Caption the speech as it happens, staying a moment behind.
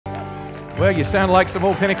Well, you sound like some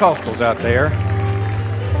old Pentecostals out there.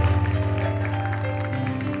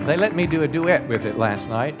 They let me do a duet with it last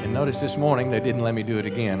night, and notice this morning they didn't let me do it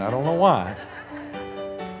again. I don't know why.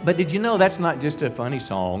 But did you know that's not just a funny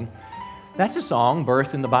song? That's a song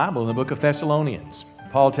birthed in the Bible in the book of Thessalonians.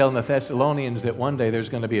 Paul telling the Thessalonians that one day there's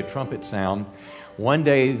going to be a trumpet sound. One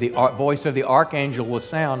day the voice of the archangel will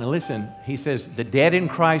sound. And listen, he says, the dead in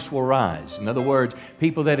Christ will rise. In other words,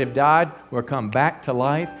 people that have died will come back to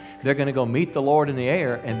life. They're going to go meet the Lord in the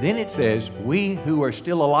air. And then it says, we who are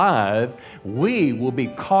still alive, we will be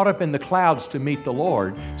caught up in the clouds to meet the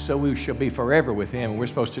Lord. So we shall be forever with Him. And we're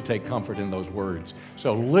supposed to take comfort in those words.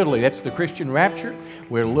 So literally, that's the Christian rapture.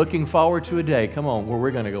 We're looking forward to a day, come on, where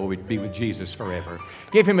we're going to go be with Jesus forever.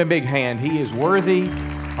 Give Him a big hand. He is worthy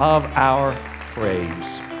of our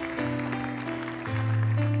praise.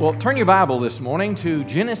 Well, turn your Bible this morning to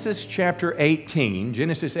Genesis chapter 18.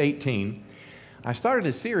 Genesis 18. I started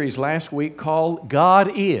a series last week called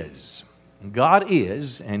God Is. God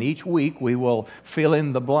is, and each week we will fill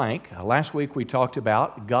in the blank. Last week we talked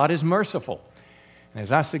about God is merciful. And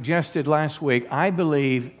as I suggested last week, I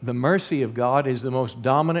believe the mercy of God is the most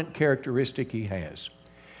dominant characteristic He has.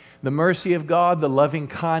 The mercy of God, the loving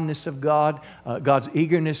kindness of God, God's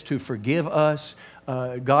eagerness to forgive us,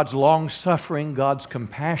 God's long-suffering, God's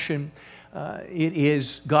compassion. It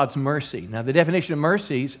is God's mercy. Now, the definition of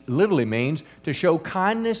mercy literally means to show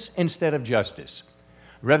kindness instead of justice.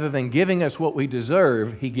 Rather than giving us what we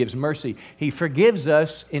deserve, He gives mercy. He forgives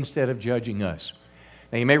us instead of judging us.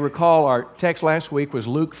 Now, you may recall our text last week was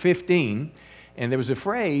Luke 15, and there was a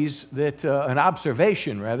phrase that, an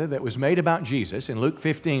observation rather, that was made about Jesus in Luke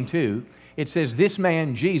 15:2. It says, this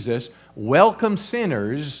man, Jesus, welcomes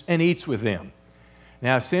sinners and eats with them.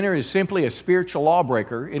 Now, a sinner is simply a spiritual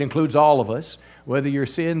lawbreaker. It includes all of us, whether your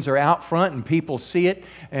sins are out front and people see it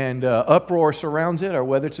and uproar surrounds it, or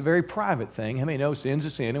whether it's a very private thing. How many know sin's a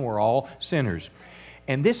sin and we're all sinners?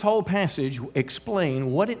 And this whole passage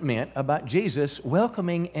explained what it meant about Jesus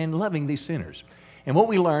welcoming and loving these sinners. And what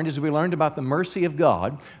we learned is we learned about the mercy of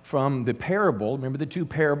God from the parable. Remember the two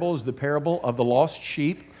parables, the parable of the lost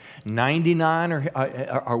sheep. 99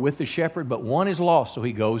 are with the shepherd, but one is lost, so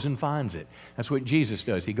He goes and finds it. That's what Jesus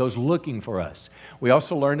does. He goes looking for us. We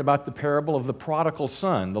also learned about the parable of the prodigal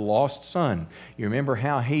son, the lost son. You remember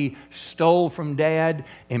how he stole from dad,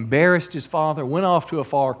 embarrassed his father, went off to a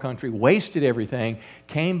far country, wasted everything,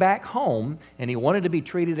 came back home, and he wanted to be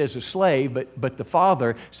treated as a slave, but the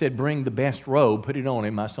father said, bring the best robe, put it on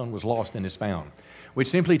him. My son was lost and is found. Which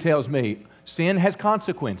simply tells me sin has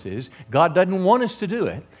consequences. God doesn't want us to do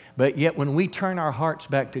it. But yet when we turn our hearts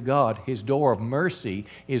back to God, His door of mercy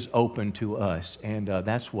is open to us. And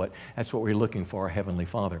that's what we're looking for, our Heavenly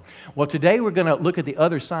Father. Well, today we're going to look at the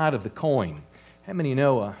other side of the coin. How many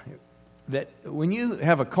know that when you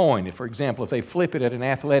have a coin, for example, if they flip it at an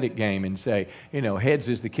athletic game and say, heads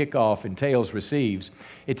is the kickoff and tails receives,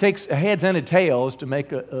 it takes a heads and a tails to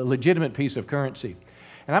make a legitimate piece of currency.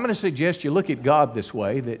 And I'm going to suggest you look at God this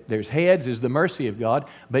way, that there's heads is the mercy of God,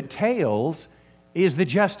 but tails is the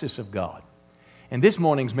justice of God. And this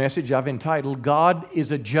morning's message I've entitled, God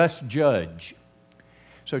is a just judge.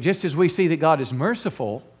 So just as we see that God is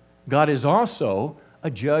merciful, God is also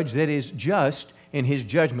a judge that is just in His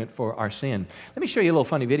judgment for our sin. Let me show you a little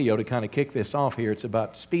funny video to kind of kick this off here. It's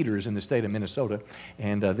about speeders in the state of Minnesota,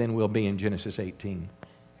 and then we'll be in Genesis 18.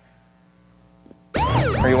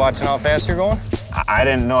 Are you watching how fast you're going? I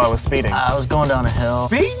didn't know I was speeding. I was going down a hill.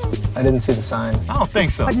 Speeding? I didn't see the sign. I don't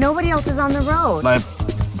think so. But nobody else is on the road. My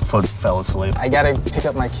foot fell asleep. I gotta pick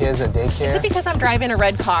up my kids at daycare. Is it because I'm driving a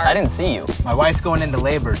red car? I didn't see you. My wife's going into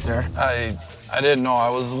labor, sir. I didn't know. I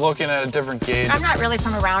was looking at a different gauge. I'm not really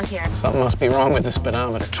from around here. Something must be wrong with the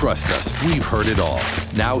speedometer. Trust us, we've heard it all.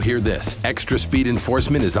 Now hear this. Extra speed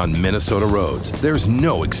enforcement is on Minnesota roads. There's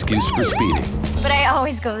no excuse for speeding. But I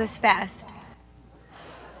always go this fast.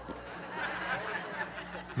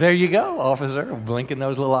 There you go, officer, blinking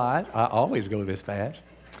those little eyes. I always go this fast.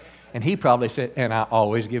 And he probably said, and I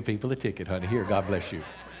always give people a ticket, honey. Here, God bless you.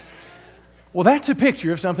 Well, that's a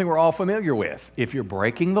picture of something we're all familiar with. If you're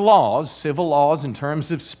breaking the laws, civil laws in terms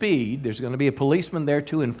of speed, there's going to be a policeman there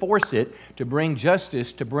to enforce it, to bring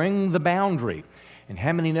justice, to bring the boundary. And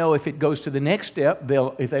how many know if it goes to the next step,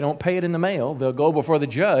 if they don't pay it in the mail, they'll go before the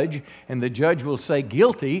judge, and the judge will say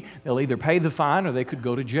guilty. They'll either pay the fine or they could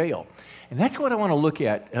go to jail. And that's what I want to look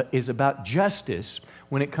at is about justice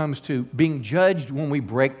when it comes to being judged when we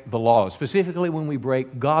break the laws, specifically when we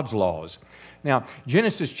break God's laws. Now,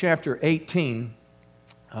 Genesis chapter 18,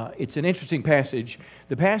 it's an interesting passage.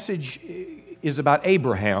 The passage is about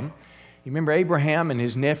Abraham. You remember Abraham and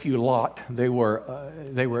his nephew Lot, they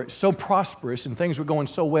were so prosperous and things were going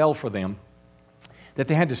so well for them. that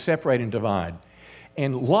they had to separate and divide.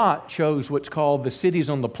 And Lot chose what's called the cities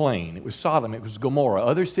on the plain. It was Sodom, it was Gomorrah,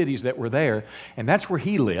 other cities that were there, and that's where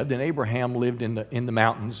he lived, and Abraham lived in the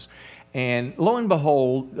mountains. And lo and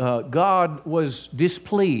behold, God was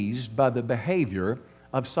displeased by the behavior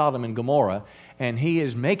of Sodom and Gomorrah, and he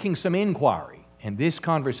is making some inquiry, and this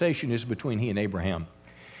conversation is between he and Abraham.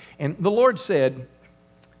 And the Lord said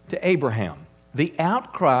to Abraham, the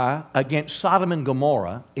outcry against Sodom and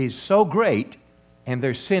Gomorrah is so great, and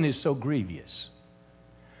their sin is so grievous.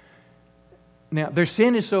 Now, their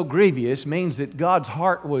sin is so grievous means that God's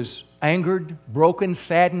heart was angered, broken,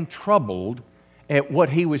 saddened, troubled at what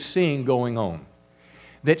he was seeing going on.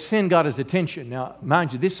 That sin got his attention. Now,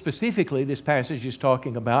 mind you, this passage is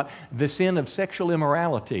talking about the sin of sexual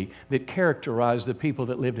immorality that characterized the people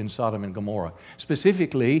that lived in Sodom and Gomorrah.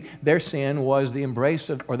 Specifically, their sin was the embrace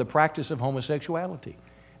of, or the practice of homosexuality.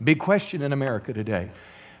 Big question in America today.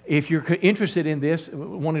 If you're interested in this,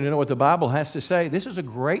 wanting to know what the Bible has to say, this is a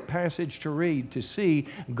great passage to read to see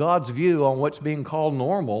God's view on what's being called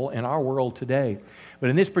normal in our world today. But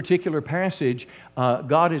in this particular passage,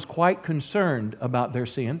 God is quite concerned about their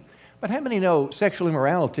sin. But how many know sexual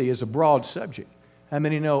immorality is a broad subject? How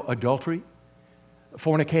many know adultery,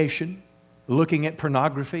 fornication, looking at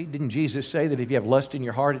pornography? Didn't Jesus say that if you have lust in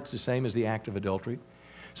your heart, it's the same as the act of adultery?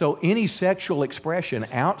 So any sexual expression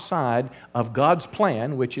outside of God's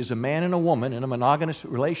plan, which is a man and a woman in a monogamous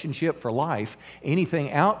relationship for life,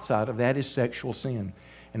 anything outside of that is sexual sin.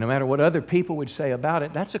 And no matter what other people would say about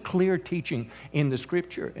it, that's a clear teaching in the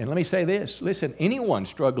Scripture. And let me say this, listen, anyone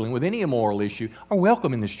struggling with any immoral issue are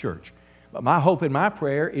welcome in this church. But my hope and my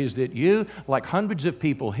prayer is that you, like hundreds of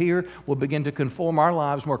people here, will begin to conform our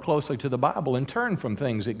lives more closely to the Bible and turn from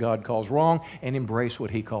things that God calls wrong and embrace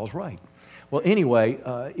what He calls right. Well, anyway,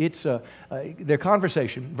 it's their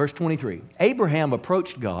conversation, verse 23. Abraham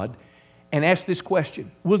approached God and asked this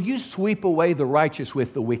question, will you sweep away the righteous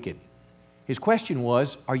with the wicked? His question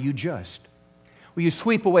was, are you just? Will you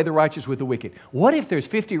sweep away the righteous with the wicked? What if there's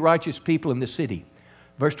 50 righteous people in the city?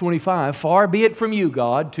 Verse 25, far be it from you,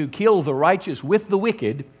 God, to kill the righteous with the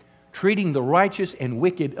wicked, treating the righteous and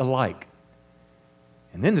wicked alike.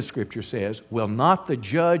 And then the Scripture says, will not the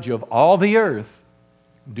judge of all the earth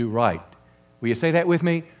do right? Will you say that with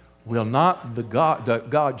me? Will not the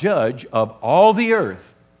God judge of all the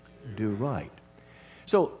earth do right?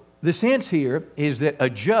 So the sense here is that a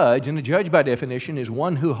judge, and a judge by definition is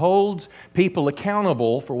one who holds people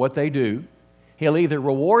accountable for what they do. He'll either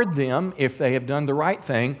reward them if they have done the right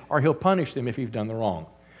thing, or he'll punish them if you've done the wrong.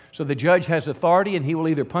 So the judge has authority, and he will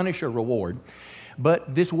either punish or reward.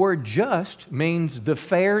 But this word just means the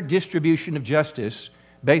fair distribution of justice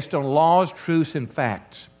based on laws, truths, and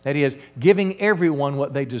facts. That is, giving everyone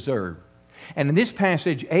what they deserve. And in this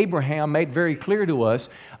passage, Abraham made very clear to us,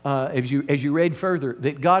 as you read further,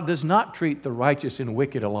 that God does not treat the righteous and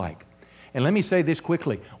wicked alike. And let me say this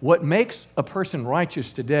quickly. What makes a person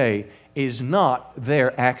righteous today is not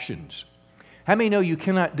their actions. How many know you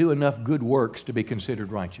cannot do enough good works to be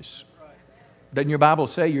considered righteous? Doesn't your Bible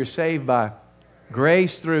say you're saved by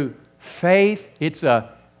grace through faith? It's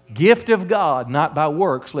a gift of God, not by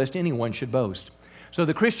works, lest anyone should boast. So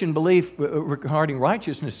the Christian belief regarding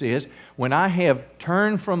righteousness is, when I have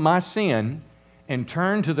turned from my sin and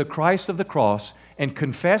turned to the Christ of the cross and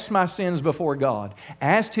confessed my sins before God,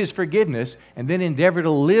 asked His forgiveness, and then endeavor to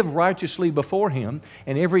live righteously before Him,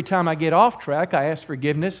 and every time I get off track, I ask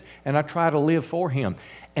forgiveness and I try to live for Him.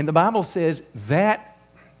 And the Bible says that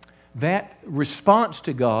response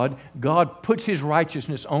to God, God puts His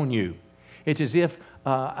righteousness on you. It's as if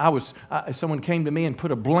someone came to me and put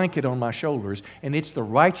a blanket on my shoulders, and it's the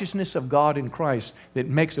righteousness of God in Christ that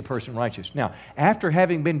makes a person righteous. Now, after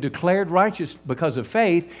having been declared righteous because of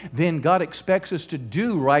faith, then God expects us to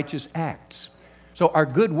do righteous acts. So our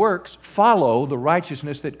good works follow the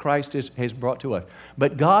righteousness that Christ has brought to us.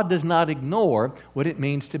 But God does not ignore what it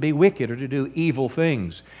means to be wicked or to do evil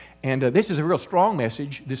things. And this is a real strong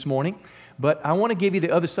message this morning, but I want to give you the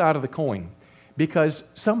other side of the coin. Because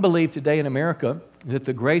some believe today in America that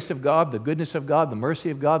the grace of God, the goodness of God, the mercy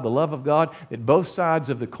of God, the love of God, that both sides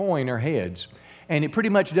of the coin are heads. And it pretty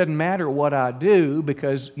much doesn't matter what I do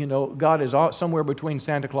because, God is somewhere between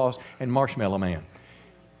Santa Claus and Marshmallow Man.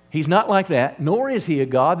 He's not like that, nor is He a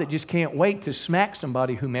God that just can't wait to smack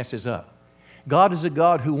somebody who messes up. God is a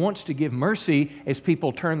God who wants to give mercy as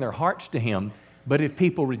people turn their hearts to Him. But if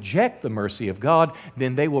people reject the mercy of God,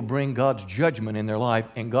 then they will bring God's judgment in their life,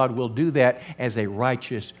 and God will do that as a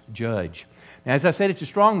righteous judge. Now, as I said, it's a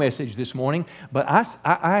strong message this morning, but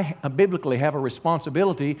I biblically have a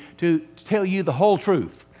responsibility to tell you the whole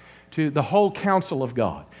truth, to the whole counsel of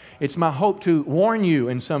God. It's my hope to warn you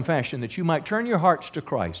in some fashion that you might turn your hearts to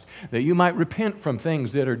Christ, that you might repent from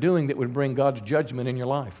things that are doing that would bring God's judgment in your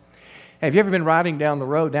life. Have you ever been riding down the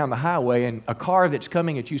road, down the highway, and a car that's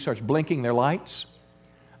coming at you starts blinking their lights?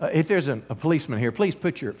 If there's a policeman here, please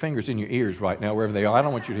put your fingers in your ears right now, wherever they are. I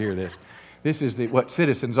don't want you to hear this. This is what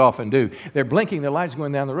citizens often do. They're blinking their lights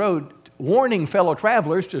going down the road, warning fellow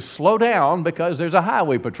travelers to slow down because there's a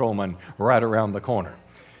highway patrolman right around the corner.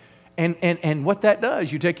 And what that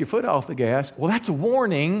does, you take your foot off the gas. Well, that's a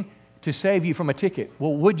warning to save you from a ticket.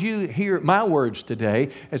 Well, would you hear my words today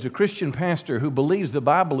as a Christian pastor who believes the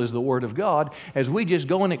Bible is the Word of God as we just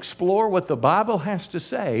go and explore what the Bible has to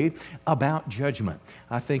say about judgment?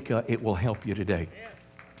 I think it will help you today.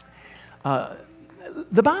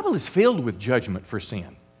 The Bible is filled with judgment for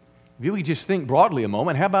sin. If we just think broadly a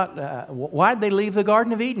moment, how about why did they leave the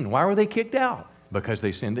Garden of Eden? Why were they kicked out? Because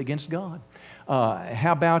they sinned against God.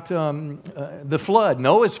 How about the flood,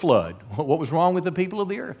 Noah's flood? What was wrong with the people of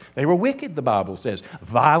the earth? They were wicked, the Bible says.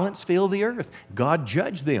 Violence filled the earth. God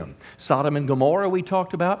judged them. Sodom and Gomorrah we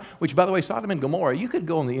talked about, which, by the way, Sodom and Gomorrah, you could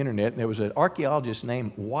go on the internet, and there was an archaeologist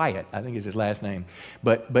named Wyatt, I think is his last name,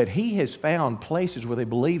 but he has found places where they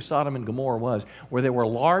believe Sodom and Gomorrah was, where there were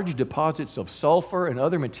large deposits of sulfur and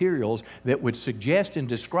other materials that would suggest and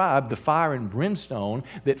describe the fire and brimstone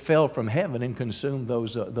that fell from heaven and consumed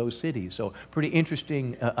those cities. So pretty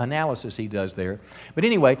interesting analysis he does there. But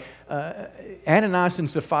anyway, Ananias and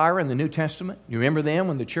Sapphira in the New Testament, you remember them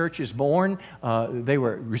when the church is born? They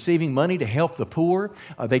were receiving money to help the poor.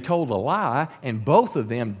 They told a lie, and both of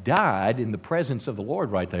them died in the presence of the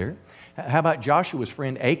Lord right there. How about Joshua's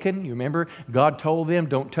friend Achan? You remember God told them,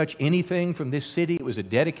 don't touch anything from this city. It was a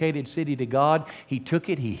dedicated city to God. He took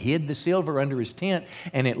it, he hid the silver under his tent,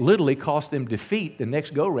 and it literally cost them defeat the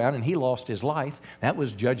next go-round, and he lost his life. That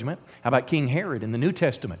was judgment. How about King Herod in the New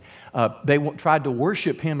Testament? They tried to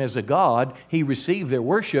worship him as a god. He received their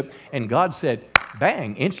worship, and God said,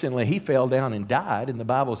 bang, instantly he fell down and died, and the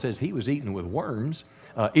Bible says he was eaten with worms.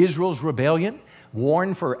 Israel's rebellion,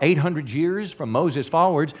 warned for 800 years from Moses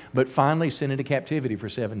forwards, but finally sent into captivity for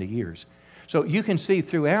 70 years. So you can see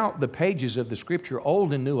throughout the pages of the Scripture,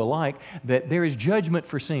 old and new alike, that there is judgment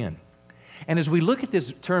for sin. And as we look at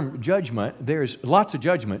this term judgment, there's lots of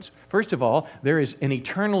judgments. First of all, there is an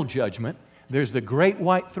eternal judgment. There's the great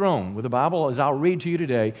white throne, where the Bible, as I'll read to you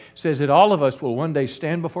today, says that all of us will one day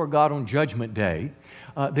stand before God on Judgment Day.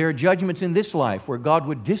 There are judgments in this life where God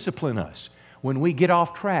would discipline us. When we get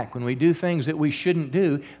off track, when we do things that we shouldn't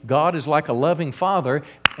do, God is like a loving father,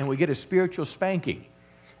 and we get a spiritual spanking.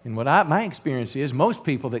 And what my experience is, most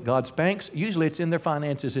people that God spanks, usually it's in their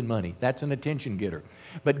finances and money. That's an attention getter.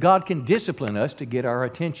 But God can discipline us to get our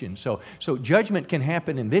attention. So judgment can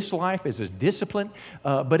happen in this life as a discipline,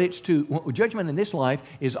 but judgment in this life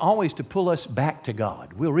is always to pull us back to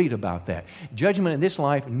God. We'll read about that. Judgment in this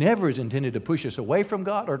life never is intended to push us away from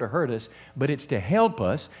God or to hurt us, but it's to help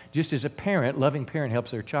us, just as a loving parent helps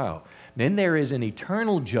their child. Then there is an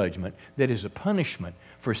eternal judgment that is a punishment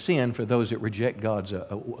for sin for those that reject God's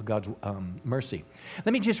mercy.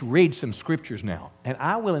 Let me just read some scriptures now. And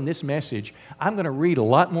I will, in this message, I'm going to read a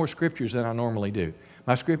lot more scriptures than I normally do.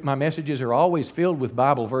 My messages are always filled with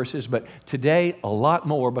Bible verses, but today a lot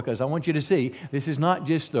more, because I want you to see this is not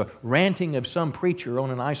just the ranting of some preacher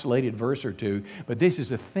on an isolated verse or two, but this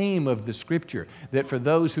is a theme of the Scripture, that for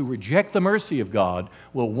those who reject the mercy of God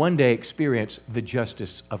will one day experience the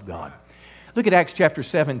justice of God. Look at Acts chapter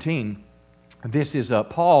 17. This is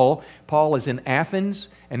Paul. Paul is in Athens,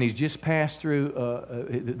 and he's just passed through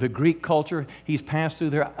the Greek culture. He's passed through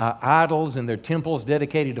their idols and their temples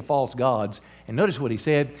dedicated to false gods. And notice what he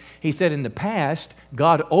said. He said, in the past,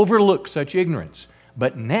 God overlooked such ignorance,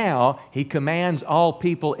 but now he commands all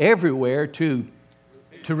people everywhere to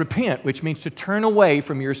repent, which means to turn away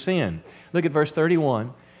from your sin. Look at verse 31.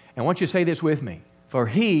 And I want you to say this with me. For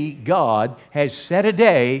he, God, has set a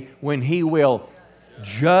day when he will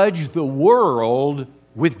judge the world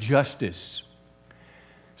with justice.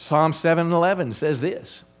 Psalm 7:11 says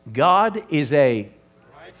this, God is a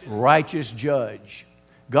righteous judge.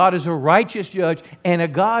 God is a righteous judge and a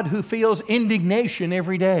God who feels indignation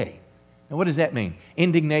every day. Now what does that mean?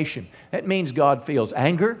 Indignation. That means God feels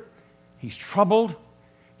anger, He's troubled,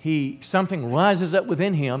 something rises up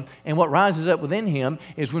within Him, and what rises up within Him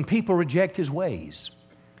is when people reject His ways.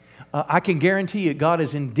 I can guarantee you God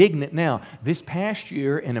is indignant now. This past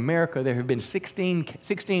year in America, there have been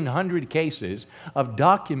 1,600 cases of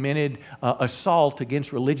documented assault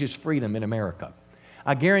against religious freedom in America.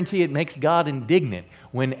 I guarantee it makes God indignant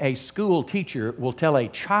when a school teacher will tell a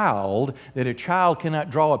child that a child cannot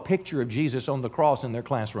draw a picture of Jesus on the cross in their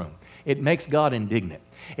classroom. It makes God indignant.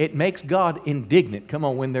 It makes God indignant. Come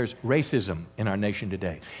on, when there's racism in our nation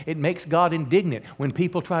today. It makes God indignant when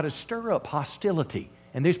people try to stir up hostility.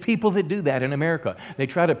 And there's people that do that in America. They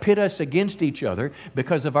try to pit us against each other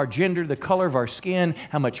because of our gender, the color of our skin,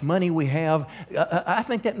 how much money we have. I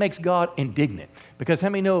think that makes God indignant. Because how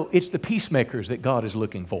many know it's the peacemakers that God is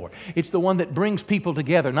looking for? It's the one that brings people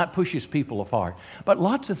together, not pushes people apart. But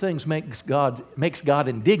lots of things makes God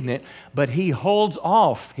indignant, but He holds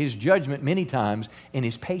off His judgment many times in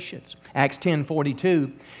His patience. Acts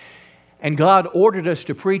 10:42, and God ordered us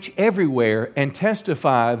to preach everywhere and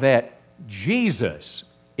testify that Jesus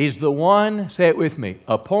is the one, say it with me,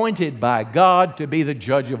 appointed by God to be the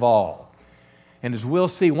judge of all. And as we'll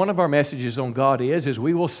see, one of our messages on God is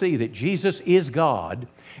we will see that Jesus is God,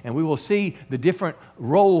 and we will see the different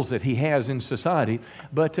roles that He has in society.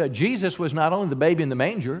 But Jesus was not only the baby in the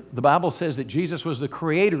manger. The Bible says that Jesus was the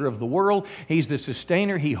creator of the world. He's the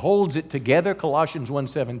sustainer. He holds it together, Colossians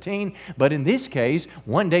 1:17. But in this case,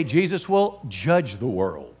 one day Jesus will judge the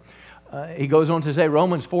world. He goes on to say,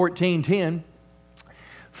 Romans 14:10,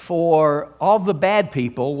 for all the bad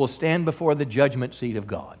people will stand before the judgment seat of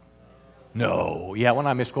God. No, yeah, when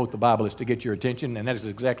I misquote the Bible, it's to get your attention, and that is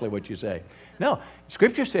exactly what you say. No,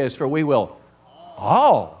 Scripture says, for we will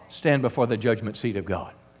all stand before the judgment seat of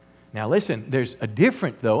God. Now listen, there's a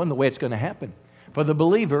difference, though, in the way it's going to happen. For the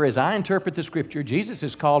believer, as I interpret the Scripture, Jesus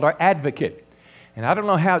is called our advocate. And I don't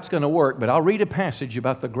know how it's going to work, but I'll read a passage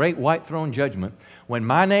about the great white throne judgment. When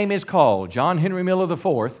my name is called, John Henry Miller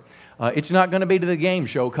IV, it's not going to be to the game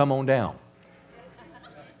show, come on down.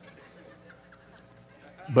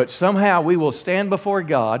 But somehow we will stand before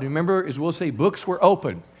God. Remember, as we'll see, books were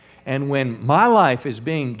open. And when my life is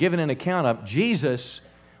being given an account of, Jesus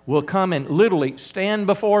will come and literally stand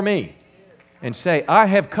before me and say, I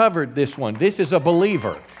have covered this one. This is a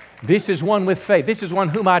believer. This is one with faith. This is one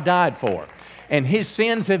whom I died for. And his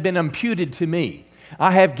sins have been imputed to me.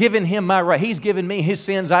 I have given him my right. He's given me his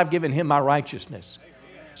sins. I've given him my righteousness.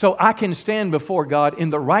 So I can stand before God in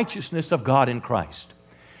the righteousness of God in Christ.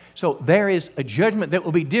 So there is a judgment that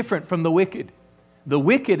will be different from the wicked. The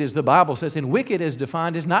wicked, as the Bible says, and wicked is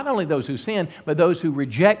defined as not only those who sin, but those who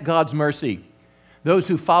reject God's mercy. Those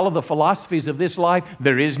who follow the philosophies of this life,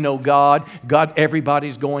 there is no God. God,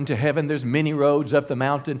 everybody's going to heaven. There's many roads up the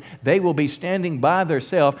mountain. They will be standing by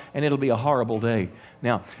themselves, and it'll be a horrible day.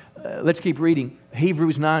 Now, let's keep reading.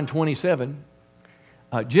 Hebrews 9:27.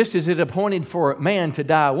 Just as it appointed for man to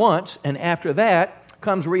die once, and after that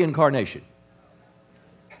comes reincarnation.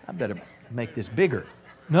 I better make this bigger.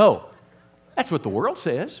 No, that's what the world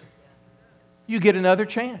says. You get another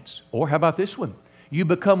chance. Or how about this one? You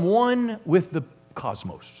become one with the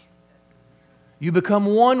cosmos. You become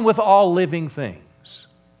one with all living things.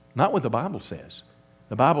 Not what the Bible says.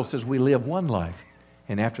 The Bible says we live one life,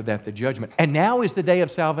 and after that the judgment. And now is the day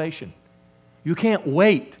of salvation. You can't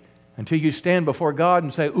wait until you stand before God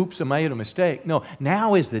and say, oops, I made a mistake. No,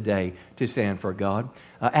 now is the day to stand for God.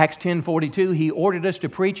 Acts 10:42, He ordered us to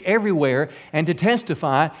preach everywhere and to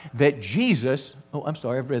testify that Jesus,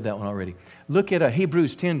 I've read that one already. Look at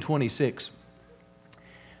Hebrews 10:26.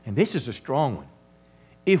 And this is a strong one.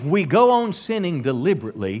 If we go on sinning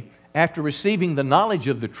deliberately after receiving the knowledge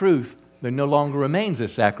of the truth, there no longer remains a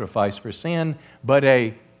sacrifice for sin, but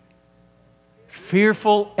a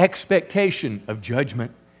fearful expectation of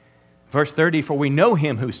judgment. Verse 30, for we know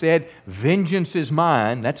Him who said, vengeance is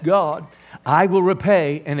mine, that's God, I will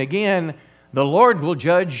repay. And again, the Lord will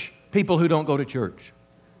judge people who don't go to church.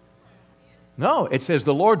 No, it says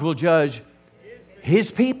the Lord will judge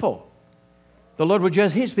His people. The Lord will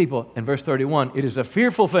judge His people. In verse 31, it is a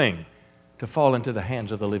fearful thing to fall into the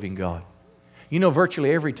hands of the living God. You know,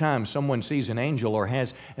 virtually every time someone sees an angel or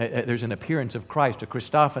there's an appearance of Christ, a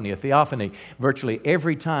Christophany, a theophany, virtually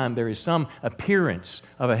every time there is some appearance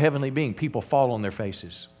of a heavenly being, people fall on their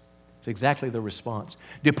faces. It's exactly the response.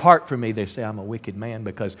 Depart from me, they say, I'm a wicked man,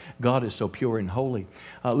 because God is so pure and holy.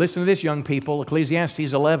 Listen to this, young people,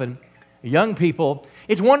 Ecclesiastes 11. Young people,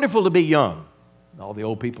 it's wonderful to be young. All the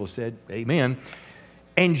old people said, amen.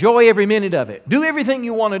 Enjoy every minute of it. Do everything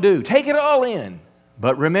you want to do. Take it all in.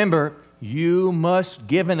 But remember, you must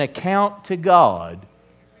give an account to God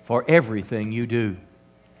for everything you do.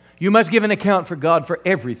 You must give an account for God for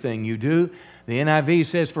everything you do. The NIV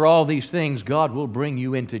says, for all these things, God will bring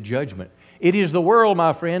you into judgment. It is the world,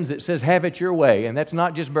 my friends, that says, have it your way. And that's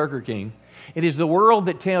not just Burger King. It is the world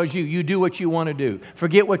that tells you, you do what you want to do.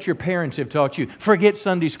 Forget what your parents have taught you. Forget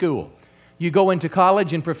Sunday school. You go into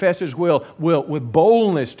college and professors will with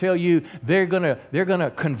boldness tell you they're gonna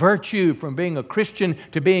convert you from being a Christian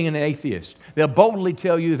to being an atheist. They'll boldly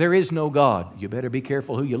tell you there is no God. You better be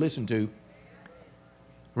careful who you listen to.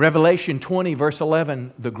 Revelation 20, verse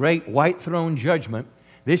 11, the great white throne judgment.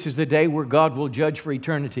 This is the day where God will judge for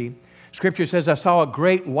eternity. Scripture says, I saw a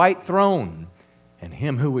great white throne and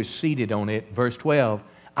him who was seated on it. Verse 12,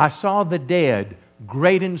 I saw the dead,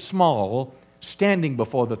 great and small, standing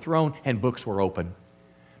before the throne, and books were open.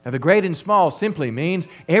 Now, the great and small simply means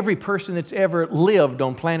every person that's ever lived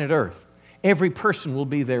on planet Earth. Every person will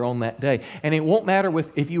be there on that day. And it won't matter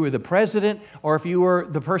if you were the president or if you were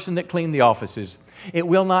the person that cleaned the offices. It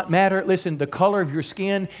will not matter, listen, the color of your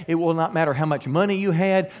skin. It will not matter how much money you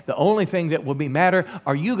had. The only thing that will be matter,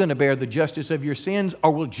 are you going to bear the justice of your sins, or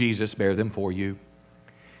will Jesus bear them for you?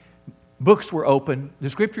 Books were open.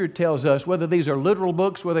 The Scripture tells us, whether these are literal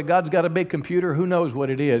books, whether God's got a big computer, who knows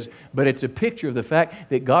what it is, but it's a picture of the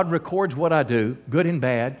fact that God records what I do, good and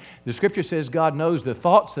bad. The Scripture says God knows the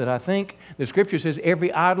thoughts that I think. The Scripture says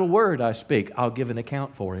every idle word I speak, I'll give an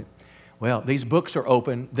account for it. Well, these books are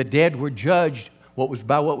open. The dead were judged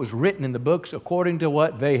by what was written in the books according to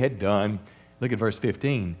what they had done. Look at verse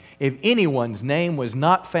 15. If anyone's name was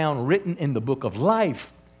not found written in the book of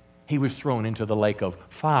life, he was thrown into the lake of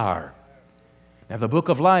fire. Now, the book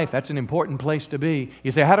of life, that's an important place to be.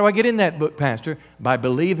 You say, how do I get in that book, Pastor? By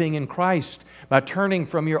believing in Christ, by turning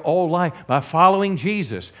from your old life, by following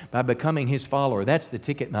Jesus, by becoming His follower. That's the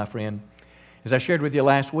ticket, my friend. As I shared with you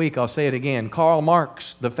last week, I'll say it again. Karl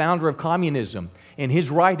Marx, the founder of communism, in his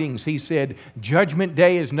writings, he said, Judgment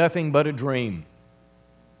Day is nothing but a dream.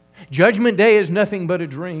 Judgment Day is nothing but a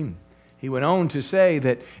dream. He went on to say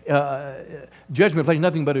that Judgment Day is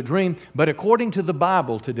nothing but a dream, but according to the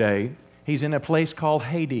Bible today, he's in a place called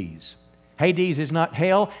Hades. Hades is not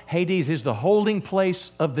hell. Hades is the holding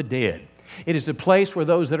place of the dead. It is the place where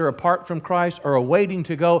those that are apart from Christ are awaiting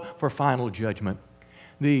to go for final judgment.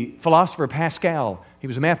 The philosopher Pascal, he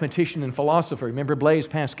was a mathematician and philosopher. Remember Blaise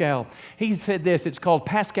Pascal? He said this, it's called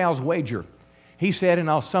Pascal's wager. He said, and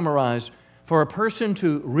I'll summarize, for a person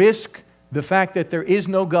to risk the fact that there is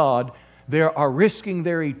no God, they are risking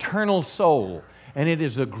their eternal soul. And it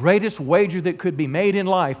is the greatest wager that could be made in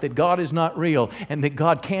life that God is not real and that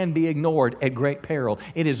God can be ignored at great peril.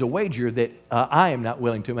 It is a wager that I am not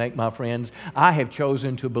willing to make, my friends. I have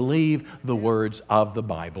chosen to believe the words of the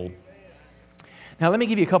Bible. Now, let me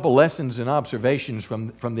give you a couple lessons and observations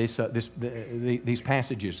from these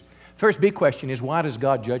passages. First big question is, why does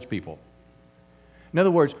God judge people? In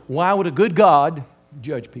other words, why would a good God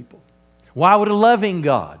judge people? Why would a loving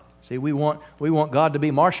God? See, we want God to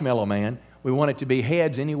be Marshmallow Man. We want it to be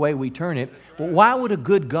heads any way we turn it. Well, why would a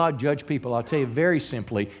good God judge people? I'll tell you very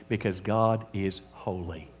simply, because God is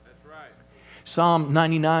holy. That's right. Psalm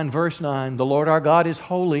 99, verse 9, the Lord our God is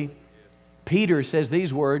holy. Peter says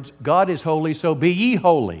these words, God is holy, so be ye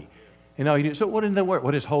holy. So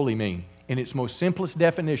what does holy mean? In its most simplest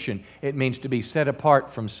definition, it means to be set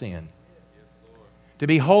apart from sin. To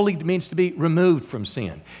be holy means to be removed from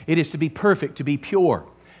sin. It is to be perfect, to be pure.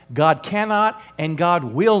 God cannot and God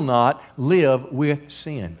will not live with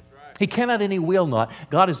sin. He cannot and He will not.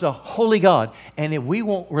 God is a holy God. And if we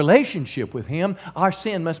want relationship with Him, our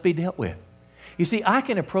sin must be dealt with. You see, I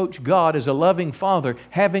can approach God as a loving Father,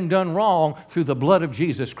 having done wrong through the blood of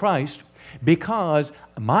Jesus Christ, because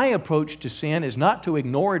my approach to sin is not to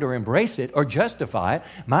ignore it or embrace it or justify it.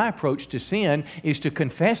 My approach to sin is to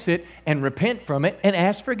confess it and repent from it and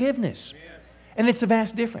ask forgiveness. And it's a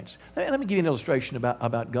vast difference. Let me give you an illustration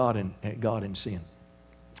about God and sin.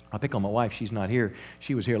 I'll pick on my wife. She's not here.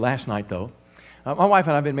 She was here last night, though. My wife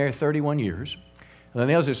and I have been married 31 years.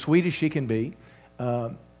 Linnell's as sweet as she can be.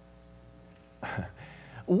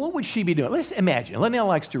 What would she be doing? Let's imagine. Linnell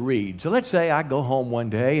likes to read. So let's say I go home one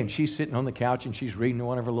day and she's sitting on the couch and she's reading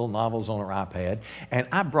one of her little novels on her iPad, and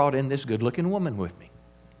I brought in this good-looking woman with me.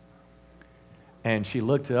 And she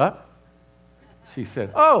looked up. She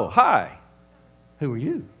said, "Oh, hi. Who are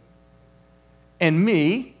you?" And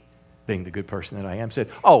me, being the good person that I am, said,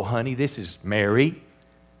 "Oh, honey, this is Mary."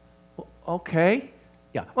 Well, okay.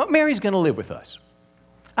 Yeah, well, Mary's going to live with us.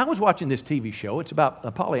 I was watching this TV show. It's about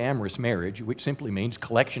a polyamorous marriage, which simply means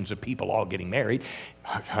collections of people all getting married.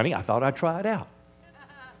 Honey, I thought I'd try it out.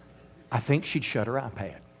 I think she'd shut her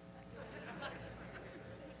iPad.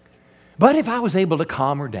 But if I was able to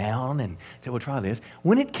calm her down and say, "Well, try this."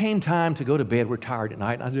 When it came time to go to bed, we're tired at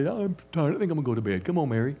night, and I said, "Oh, I'm tired. I think I'm going to go to bed. Come on,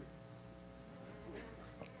 Mary."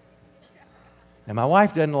 And my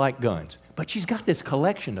wife doesn't like guns, but she's got this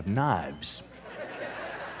collection of knives.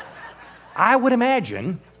 I would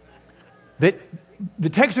imagine that the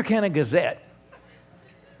Texarkana Gazette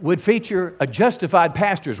would feature a justified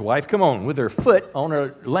pastor's wife, come on, with her foot on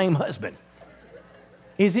her lame husband.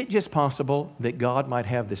 Is it just possible that God might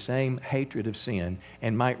have the same hatred of sin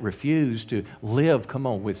and might refuse to live,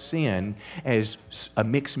 with sin as a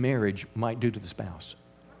mixed marriage might do to the spouse?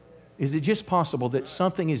 Is it just possible that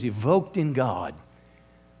something is evoked in God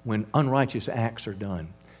when unrighteous acts are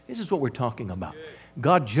done? This is what we're talking about.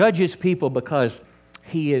 God judges people because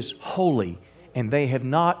He is holy and they have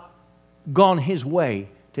not gone His way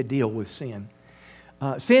to deal with sin.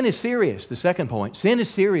 Sin is serious, the second point. Sin is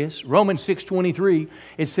serious. Romans 6:23,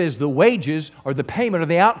 it says the wages or the payment or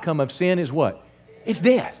the outcome of sin is what? It's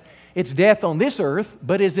death. It's death on this earth,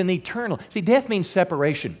 but is an eternal. See, death means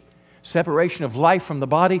separation. Separation of life from the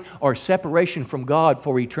body or separation from God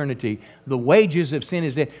for eternity. The wages of sin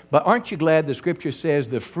is death. But aren't you glad the Scripture says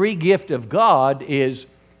the free gift of God is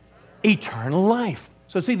eternal life?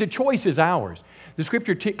 So see, the choice is ours. The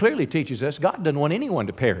Scripture clearly teaches us God doesn't want anyone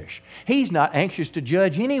to perish. He's not anxious to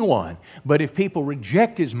judge anyone. But if people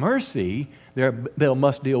reject His mercy, they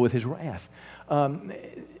must deal with His wrath.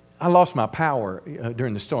 I lost my power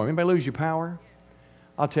during the storm. Anybody lose your power?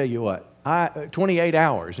 I'll tell you what. 28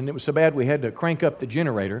 hours, and it was so bad we had to crank up the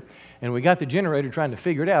generator. And we got the generator trying to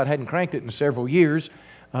figure it out. Hadn't cranked it in several years.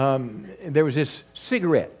 There was this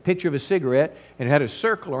picture of a cigarette, and it had a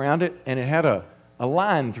circle around it, and it had a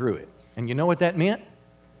line through it. And you know what that meant?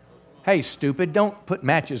 Hey, stupid, don't put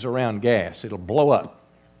matches around gas. It'll blow up.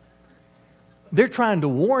 They're trying to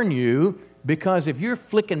warn you because if you're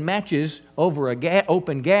flicking matches over a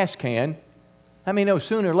open gas can,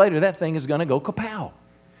 sooner or later that thing is going to go kapow.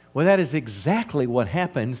 Well, that is exactly what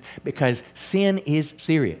happens because sin is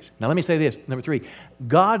serious. Now, let me say this. Number 3,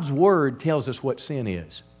 God's Word tells us what sin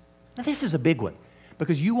is. Now, this is a big one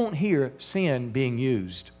because you won't hear sin being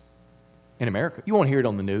used in America. You won't hear it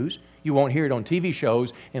on the news. You won't hear it on TV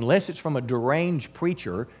shows unless it's from a deranged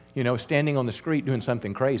preacher, standing on the street doing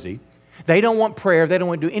something crazy. They don't want prayer. They don't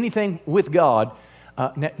want to do anything with God.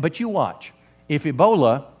 But you watch. If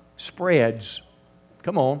Ebola spreads,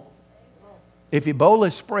 if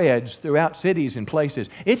Ebola spreads throughout cities and places,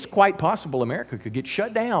 it's quite possible America could get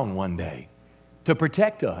shut down one day to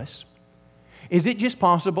protect us. Is it just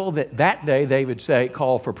possible that day they would say,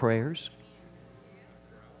 call for prayers?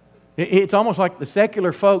 It's almost like the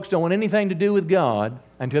secular folks don't want anything to do with God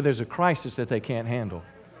until there's a crisis that they can't handle.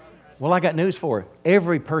 Well, I got news for you.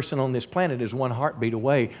 Every person on this planet is one heartbeat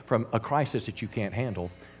away from a crisis that you can't handle.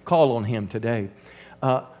 Call on Him today.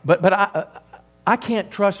 But I can't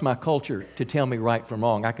trust my culture to tell me right from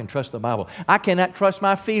wrong. I can trust the Bible. I cannot trust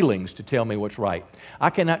my feelings to tell me what's right.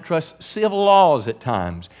 I cannot trust civil laws at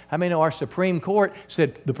times. How many know our Supreme Court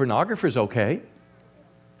said the pornographer's okay?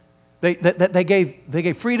 They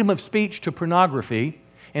gave freedom of speech to pornography,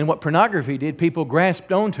 and what pornography did, people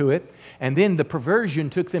grasped onto it, and then the perversion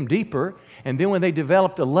took them deeper, and then when they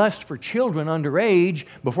developed a lust for children underage,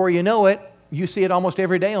 before you know it, you see it almost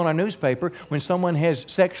every day on our newspaper when someone has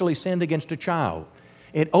sexually sinned against a child.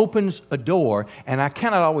 It opens a door, and I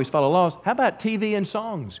cannot always follow laws. How about TV and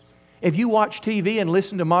songs? If you watch TV and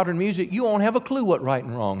listen to modern music, you won't have a clue what right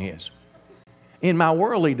and wrong is. In my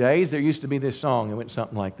worldly days, there used to be this song. It went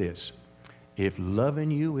something like this. If loving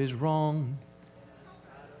you is wrong.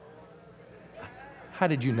 How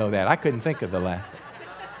did you know that? I couldn't think of the last.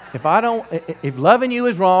 If loving you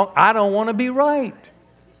is wrong, I don't want to be right.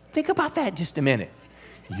 Think about that just a minute.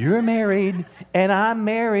 You're married and I'm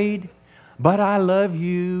married, but I love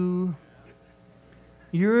you.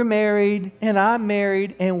 You're married and I'm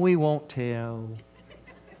married and we won't tell.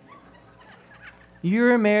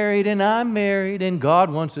 You're married and I'm married and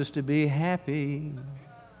God wants us to be happy.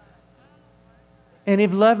 And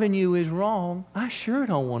if loving you is wrong, I sure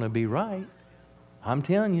don't want to be right. I'm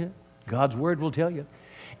telling you, God's Word will tell you.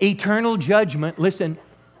 Eternal judgment, listen,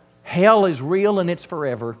 hell is real and it's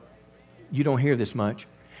forever. You don't hear this much.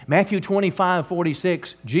 Matthew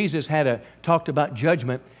 25:46, Jesus talked about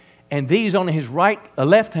judgment, and these on His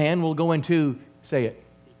left hand will go into, say it,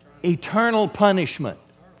 eternal punishment.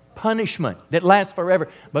 Punishment that lasts forever,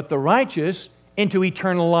 but the righteous into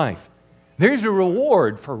eternal life. There's a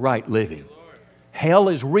reward for right living. Hell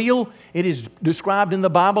is real. It is described in the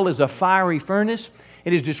Bible as a fiery furnace.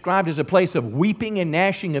 It is described as a place of weeping and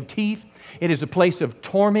gnashing of teeth. It is a place of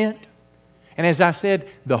torment. And as I said,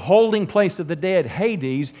 the holding place of the dead,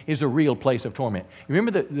 Hades, is a real place of torment.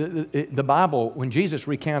 Remember the Bible, when Jesus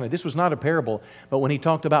recounted, this was not a parable, but when He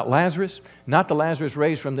talked about Lazarus, not the Lazarus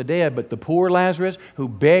raised from the dead, but the poor Lazarus who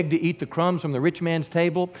begged to eat the crumbs from the rich man's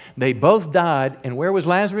table. They both died. And where was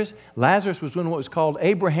Lazarus? Lazarus was in what was called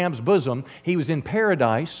Abraham's bosom. He was in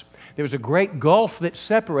paradise. There was a great gulf that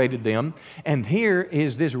separated them. And here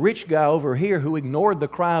is this rich guy over here who ignored the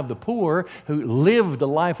cry of the poor, who lived a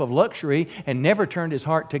life of luxury and never turned his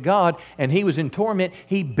heart to God. And he was in torment.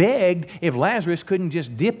 He begged if Lazarus couldn't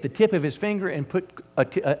just dip the tip of his finger and put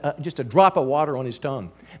just a drop of water on his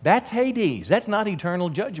tongue. That's Hades. That's not eternal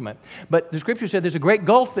judgment. But the Scripture said there's a great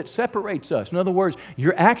gulf that separates us. In other words,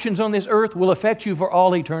 your actions on this earth will affect you for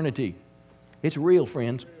all eternity. It's real,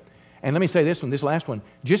 friends. And let me say this one, this last one.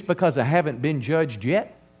 Just because I haven't been judged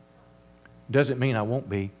yet doesn't mean I won't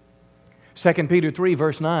be. 2 Peter 3,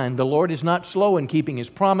 verse 9, the Lord is not slow in keeping His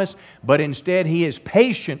promise, but instead He is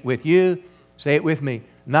patient with you. Say it with me.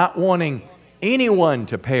 Not wanting anyone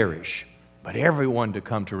to perish, but everyone to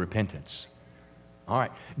come to repentance. All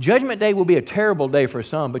right. Judgment Day will be a terrible day for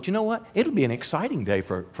some, but you know what? It'll be an exciting day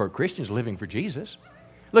for Christians living for Jesus.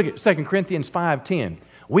 Look at 2 Corinthians 5:10.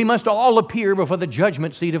 We must all appear before the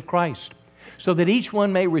judgment seat of Christ, so that each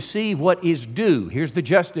one may receive what is due. Here's the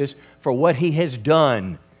justice for what he has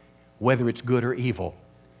done, whether it's good or evil.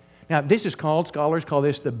 Now, this is called, scholars call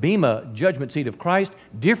this the Bema judgment seat of Christ,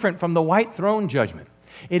 different from the white throne judgment.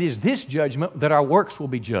 It is this judgment that our works will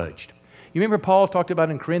be judged. You remember Paul talked about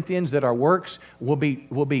in Corinthians that our works will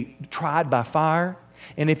be tried by fire,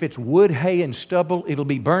 and if it's wood, hay, and stubble, it'll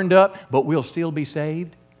be burned up, but we'll still be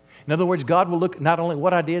saved. In other words, God will look not only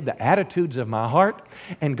what I did, the attitudes of my heart,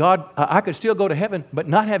 and God, I could still go to heaven, but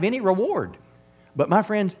not have any reward. But my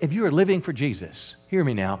friends, if you are living for Jesus, hear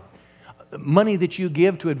me now, money that you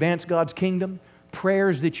give to advance God's kingdom,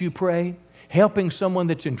 prayers that you pray, helping someone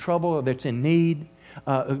that's in trouble or that's in need,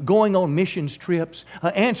 going on missions trips,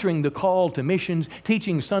 answering the call to missions,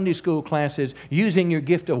 teaching Sunday school classes, using your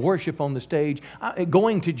gift of worship on the stage,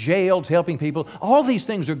 going to jails, helping people. All these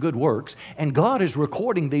things are good works, and God is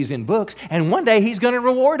recording these in books, and one day He's going to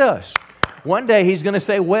reward us. One day He's going to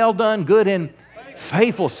say, well done, good and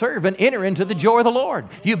faithful servant, enter into the joy of the Lord.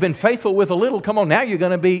 You've been faithful with a little. Come on, now you're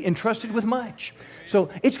going to be entrusted with much. So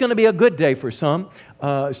it's going to be a good day for some.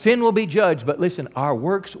 Sin will be judged, but listen, our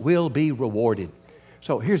works will be rewarded.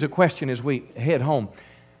 So here's a question as we head home.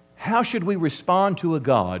 How should we respond to a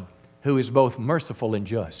God who is both merciful and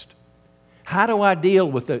just? How do I deal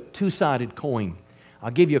with the two-sided coin? I'll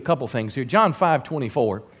give you a couple things here. John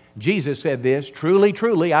 5:24, Jesus said this, truly,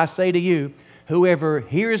 truly, I say to you, whoever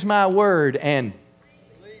hears my word and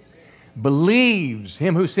believes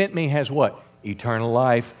Him who sent me has what? Eternal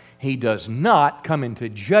life. He does not come into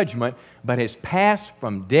judgment, but has passed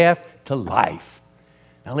from death to life.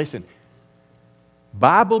 Now listen,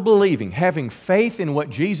 Bible believing, having faith in what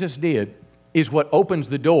Jesus did is what opens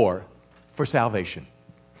the door for salvation.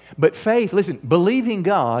 But faith, listen, believing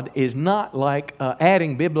God is not like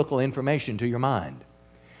adding biblical information to your mind.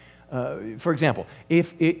 For example,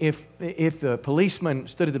 if the policeman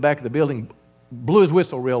stood at the back of the building, blew his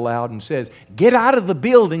whistle real loud and says, get out of the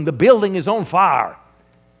building is on fire.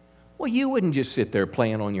 Well, you wouldn't just sit there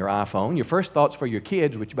playing on your iPhone. Your first thought's for your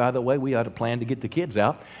kids, which, by the way, we ought to plan to get the kids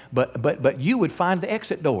out. But you would find the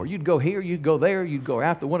exit door. You'd go here, you'd go there, you'd go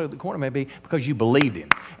out the one of the corner maybe because you believed Him.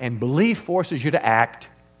 And belief forces you to act.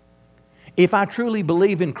 If I truly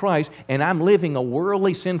believe in Christ and I'm living a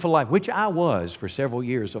worldly, sinful life, which I was for several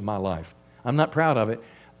years of my life, I'm not proud of it.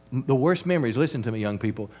 The worst memories, listen to me, young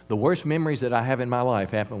people, the worst memories that I have in my life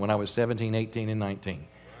happened when I was 17, 18, and 19.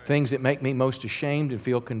 Things that make me most ashamed and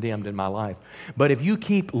feel condemned in my life. But if you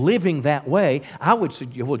keep living that way, I would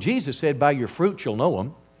suggest, well, Jesus said, by your fruit you'll know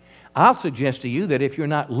them. I'll suggest to you that if you're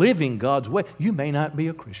not living God's way, you may not be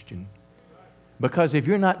a Christian. Because if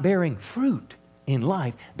you're not bearing fruit in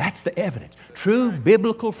life, that's the evidence. True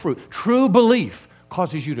biblical fruit, true belief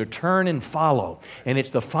causes you to turn and follow. And it's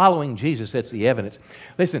the following Jesus that's the evidence.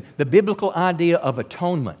 Listen, the biblical idea of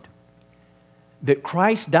atonement, that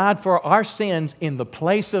Christ died for our sins in the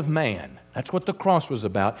place of man. That's what the cross was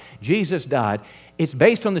about. Jesus died. It's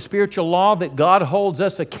based on the spiritual law that God holds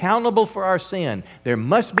us accountable for our sin. There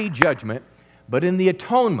must be judgment, but in the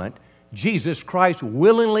atonement, Jesus Christ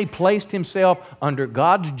willingly placed Himself under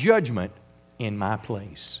God's judgment in my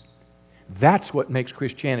place. That's what makes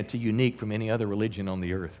Christianity unique from any other religion on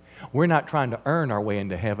the earth. We're not trying to earn our way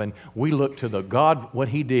into heaven. We look to the God, what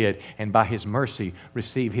He did, and by His mercy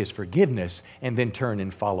receive His forgiveness and then turn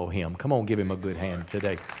and follow Him. Come on, give Him a good hand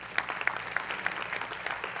today.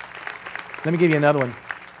 Let me give you another one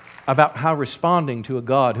about how responding to a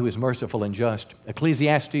God who is merciful and just.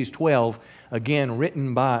 Ecclesiastes 12, again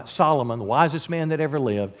written by Solomon, the wisest man that ever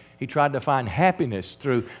lived. He tried to find happiness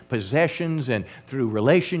through possessions and through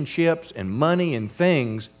relationships and money and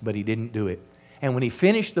things, but he didn't do it. And when he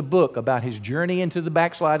finished the book about his journey into the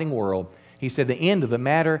backsliding world, he said, the end of the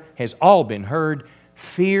matter has all been heard.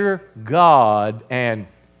 Fear God and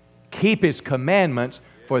keep His commandments,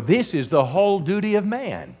 for this is the whole duty of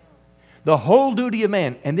man. The whole duty of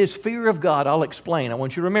man. And this fear of God, I'll explain. I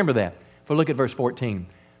want you to remember that. For look at verse 14.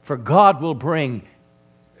 For God will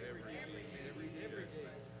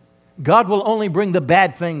only bring the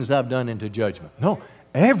bad things I've done into judgment. No,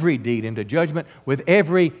 every deed into judgment with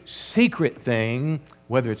every secret thing,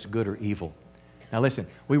 whether it's good or evil. Now listen,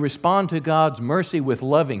 we respond to God's mercy with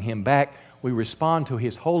loving Him back. We respond to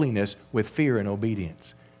His holiness with fear and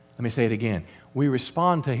obedience. Let me say it again. We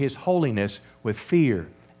respond to His holiness with fear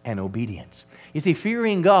and obedience. You see,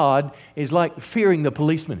 fearing God is like fearing the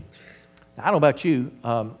policeman. I don't know about you.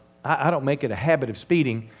 I don't make it a habit of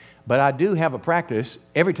speeding, but I do have a practice.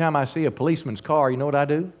 Every time I see a policeman's car, you know what I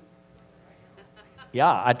do?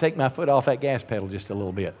 Yeah, I take my foot off that gas pedal just a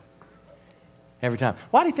little bit. Every time.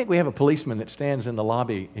 Why do you think we have a policeman that stands in the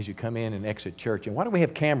lobby as you come in and exit church? And why do we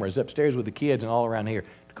have cameras upstairs with the kids and all around here?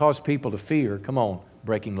 To cause people to fear, come on,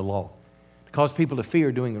 breaking the law. To cause people to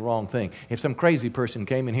fear doing the wrong thing. If some crazy person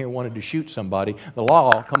came in here and wanted to shoot somebody, the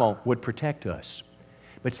law, come on, would protect us.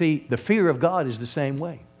 But see, the fear of God is the same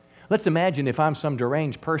way. Let's imagine if I'm some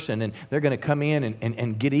deranged person and they're going to come in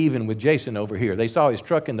and get even with Jason over here. They saw his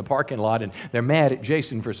truck in the parking lot and they're mad at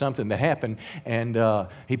Jason for something that happened, and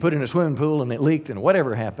he put in a swimming pool and it leaked and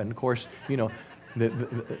whatever happened. Of course, you know,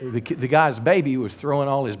 the guy's baby was throwing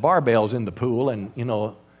all his barbells in the pool, and, you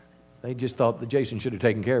know, they just thought that Jason should have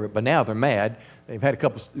taken care of it. But now they're mad. They've had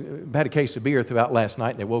a case of beer throughout last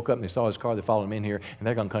night, and they woke up and they saw his car. They followed him in here, and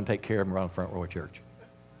they're going to come take care of him around the front row of church.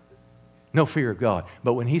 No fear of God.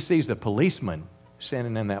 But when he sees the policeman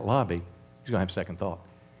standing in that lobby, he's going to have second thought,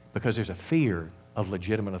 because there's a fear of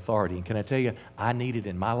legitimate authority. And can I tell you, I need it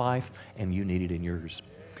in my life, and you need it in yours.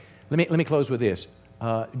 Let me close with this.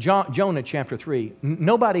 Jonah chapter 3,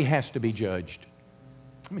 nobody has to be judged.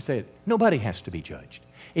 Let me say it. Nobody has to be judged.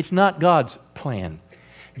 It's not God's plan.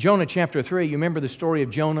 Jonah chapter 3, you remember the story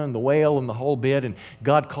of Jonah and the whale and the whole bit, and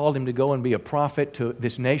God called him to go and be a prophet to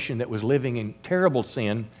this nation that was living in terrible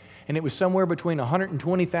sin. And it was somewhere between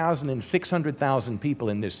 120,000 and 600,000 people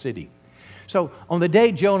in this city. So on the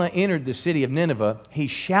day Jonah entered the city of Nineveh, he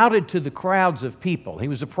shouted to the crowds of people. He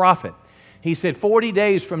was a prophet. He said, 40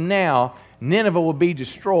 days from now, Nineveh will be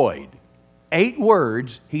destroyed. 8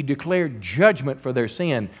 words, he declared judgment for their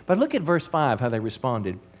sin. But look at verse 5, how they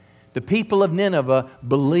responded. The people of Nineveh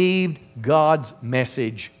believed God's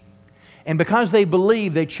message. And because they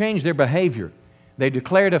believed, they changed their behavior. They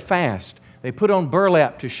declared a fast. They put on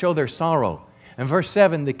burlap to show their sorrow. And verse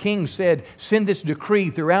 7, the king said, send this decree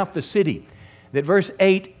throughout the city, that verse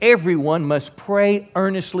 8, everyone must pray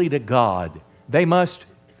earnestly to God. They must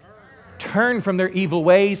turn from their evil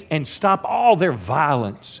ways and stop all their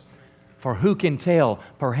violence. For who can tell,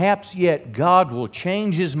 perhaps yet God will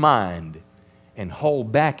change His mind and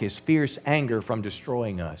hold back His fierce anger from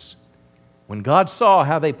destroying us. When God saw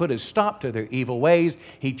how they put a stop to their evil ways,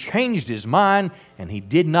 He changed His mind, and He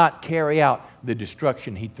did not carry out the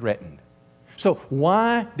destruction He threatened. So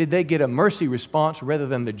why did they get a mercy response rather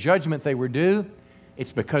than the judgment they were due?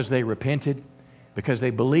 It's because they repented, because they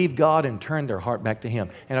believed God and turned their heart back to Him.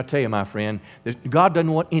 And I'll tell you, my friend, God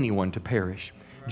doesn't want anyone to perish.